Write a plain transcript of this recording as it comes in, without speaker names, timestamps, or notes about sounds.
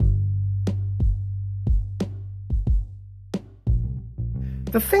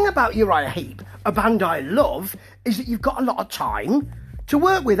The thing about Uriah Heep, a band I love, is that you've got a lot of time to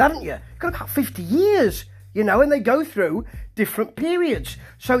work with, haven't you? You've got about 50 years, and they go through different periods.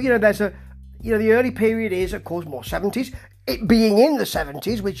 So, there's the early period is, of course, more 70s. It being in the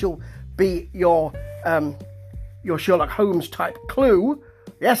 70s, which will be your Sherlock Holmes type clue.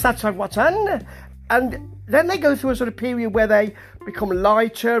 Yes, that's what's on. And then they go through a sort of period where they become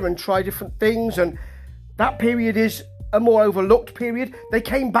lighter and try different things. And that period is a more overlooked period. They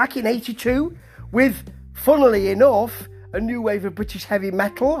came back in 82 with, funnily enough, a new wave of British heavy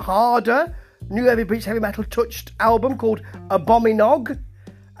metal, harder, new wave of British heavy metal touched album called Abominog.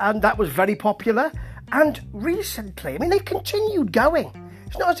 And that was very popular. And recently, they've continued going.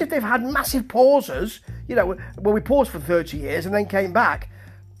 It's not as if they've had massive pauses, where we paused for 30 years and then came back.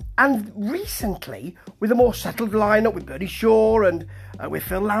 And recently, with a more settled lineup with Bernie Shaw and with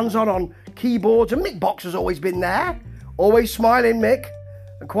Phil Lanzon on keyboards, and Mick Box has always been there, always smiling Mick,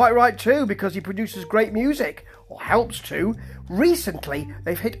 and quite right too, because he produces great music, or helps to. Recently,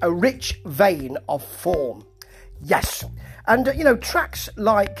 they've hit a rich vein of form. Yes, and tracks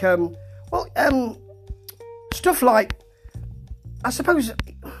like, stuff like, I suppose,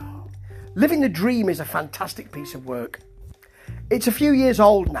 Living the Dream is a fantastic piece of work. It's a few years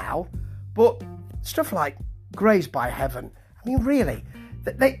old now, but stuff like Grazed by Heaven, really,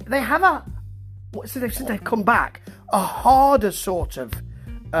 they have since they've come back, a harder sort of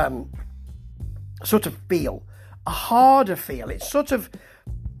feel, a harder feel. It's sort of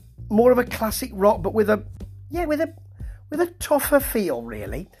more of a classic rock, but with a tougher feel,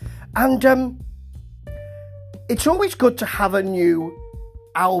 really. And it's always good to have a new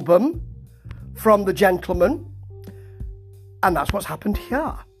album from the gentleman, and that's what's happened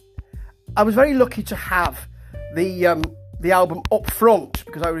here. I was very lucky to have the album up front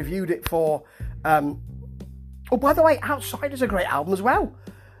because I reviewed it for. Oh, by the way, Outside is a great album as well.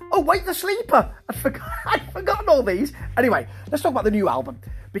 Oh, Wake the Sleeper. I'd forgotten all these. Anyway, let's talk about the new album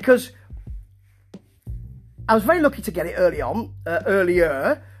because I was very lucky to get it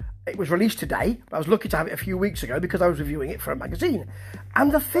earlier. It was released today, but I was lucky to have it a few weeks ago because I was reviewing it for a magazine.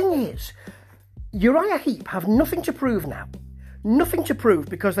 And the thing is, Uriah Heep have nothing to prove now. Nothing to prove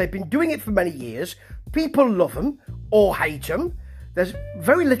because they've been doing it for many years. People love them or hate them. There's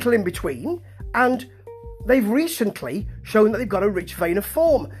very little in between. And they've recently shown that they've got a rich vein of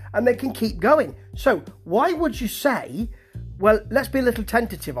form and they can keep going. So why would you say, well, let's be a little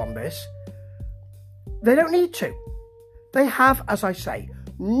tentative on this? They don't need to. They have, as I say,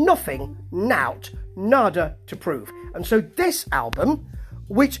 nothing, nada to prove. And so this album,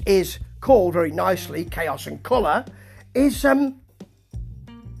 which is called very nicely Chaos and Colour, is a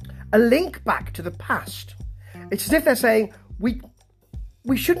link back to the past. It's as if they're saying, we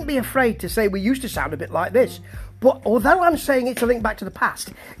shouldn't be afraid to say we used to sound a bit like this. But although I'm saying it's a link back to the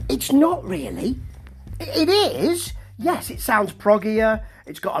past, it's not really. It is. Yes, it sounds proggier.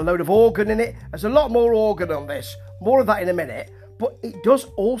 It's got a load of organ in it. There's a lot more organ on this. More of that in a minute. But it does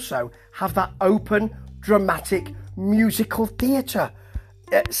also have that open, dramatic, musical theatre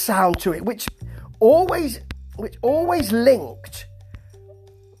sound to it, which always linked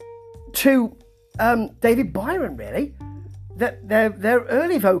to David Byron, really. Their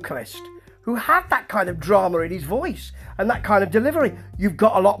early vocalist, who had that kind of drama in his voice and that kind of delivery. You've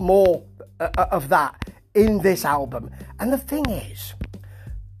got a lot more of that in this album. And the thing is,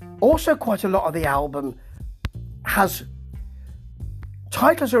 also quite a lot of the album has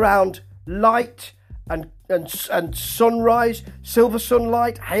titles around light and sunrise, Silver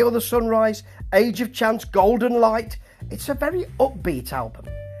Sunlight, Hail the Sunrise, Age of Chance, Golden Light. It's a very upbeat album.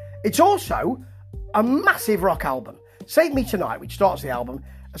 It's also a massive rock album. Save Me Tonight, which starts the album,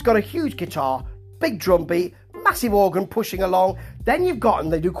 has got a huge guitar, big drum beat, massive organ pushing along. Then you've got,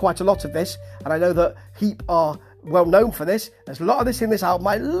 and they do quite a lot of this, and I know that Heep are well known for this. There's a lot of this in this album.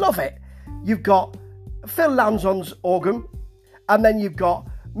 I love it. You've got Phil Lanzon's organ, and then you've got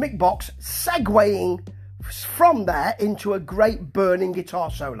Mick Box segueing from there into a great burning guitar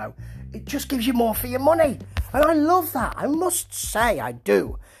solo. It just gives you more for your money. And I love that. I must say I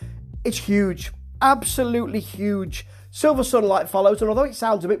do. It's huge. Absolutely huge. Silver Sunlight follows, and although it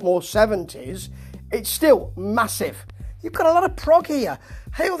sounds a bit more 70s, it's still massive. You've got a lot of prog here.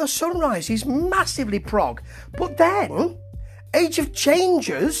 Hail the Sunrise is massively prog. But then, Age of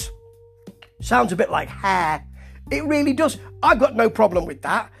Changes sounds a bit like Hair. It really does. I've got no problem with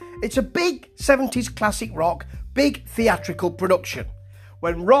that. It's a big 70s classic rock, big theatrical production.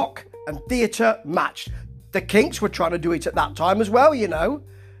 When rock and theatre matched. The Kinks were trying to do it at that time as well,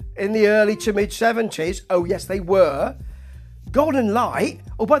 in the early to mid 70s. Oh yes, they were. Golden Light.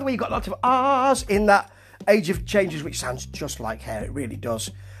 Oh, by the way, you've got lots of R's in that Age of Changes, which sounds just like Hair, it really does.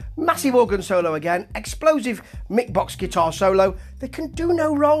 Massive organ solo again, explosive Mick Box guitar solo. They can do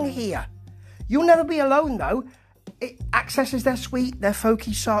no wrong here. You'll Never Be Alone, though. It accesses their sweet, their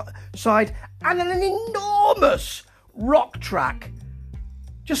folky side, and then an enormous rock track.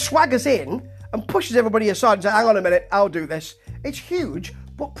 Just swaggers in and pushes everybody aside and says, hang on a minute, I'll do this. It's huge,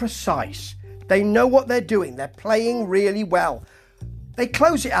 but precise. They know what they're doing. They're playing really well. They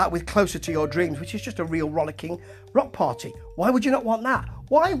close it out with Closer to Your Dreams, which is just a real rollicking rock party. Why would you not want that?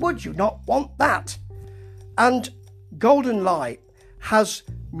 Why would you not want that? And Golden Light has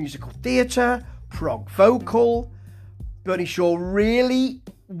musical theatre, prog vocal. Bernie Shaw really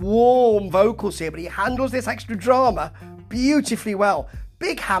warm vocals here, but he handles this extra drama beautifully well.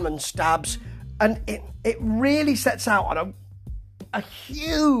 Big Hammond stabs, and it really sets out on a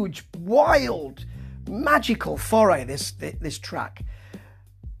huge, wild, magical foray, this track.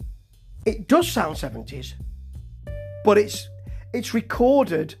 It does sound 70s, but it's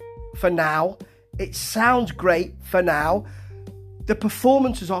recorded for now. It sounds great for now. The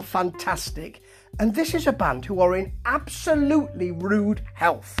performances are fantastic. And this is a band who are in absolutely rude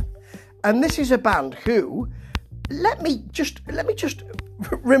health. And this is a band who, let me just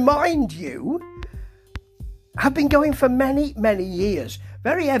remind you, have been going for many, many years.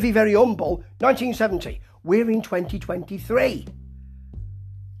 Very heavy, very humble. 1970. We're in 2023.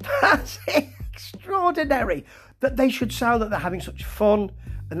 That's extraordinary that they should sound that they're having such fun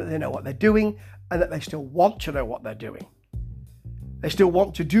and that they know what they're doing and that they still want to know what they're doing. They still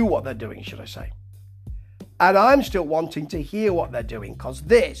want to do what they're doing, should I say. And I'm still wanting to hear what they're doing, because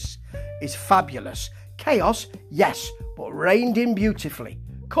this is fabulous. Chaos, yes, but reined in beautifully.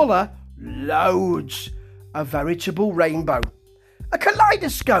 Colour, loads. A veritable rainbow. A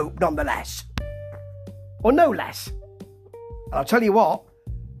kaleidoscope, nonetheless. Or no less. And I'll tell you what,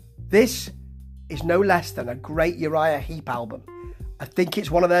 this is no less than a great Uriah Heep album. I think it's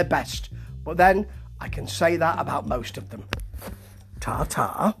one of their best. But then, I can say that about most of them.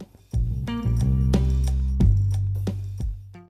 Ta-ta.